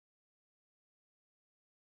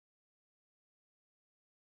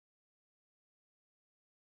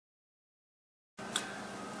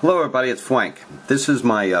Hello everybody, it's Frank. This is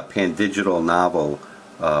my Pandigital novel,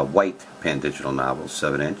 white Pandigital novel,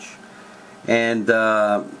 7-inch. And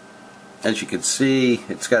as you can see,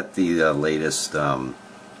 it's got the latest Pandigital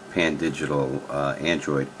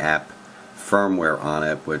Android app firmware on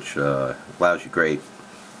it, which allows you great,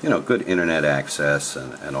 good internet access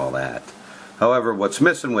and all that. However, what's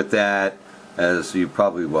missing with that, as you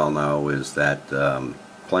probably well know, is that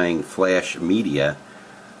playing flash media,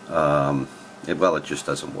 it just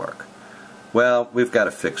doesn't work. Well, we've got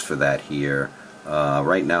a fix for that here.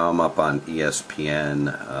 Right now I'm up on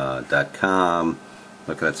ESPN.com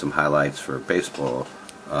looking at some highlights for baseball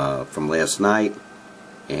from last night,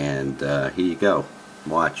 and here you go.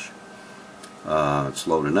 Watch. It's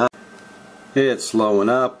loading up. It's slowing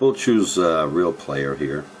up. We'll choose Real Player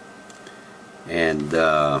here, and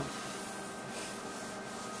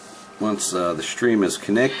once the stream is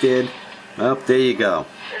connected, there you go.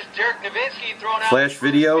 Flash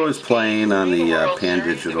video is playing on the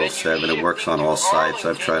Pandigital 7. It works on all sites.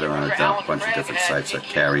 I've tried it on a bunch of different sites that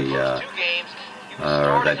carry that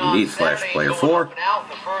you need Flash Player for.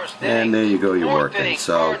 And there you go, you're working.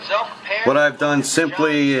 So what I've done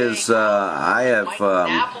simply is I have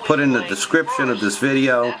put in the description of this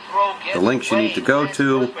video the links you need to go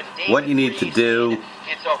to, what you need to do,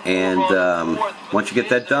 and once you get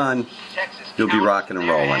that done, you'll be rocking and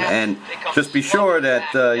rolling. And just be sure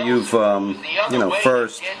that you've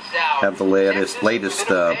first have the latest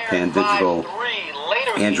Pandigital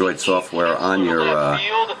Android software on your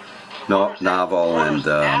novel, and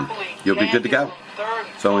you'll be good to go.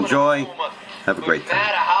 So enjoy. Have a great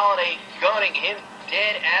time.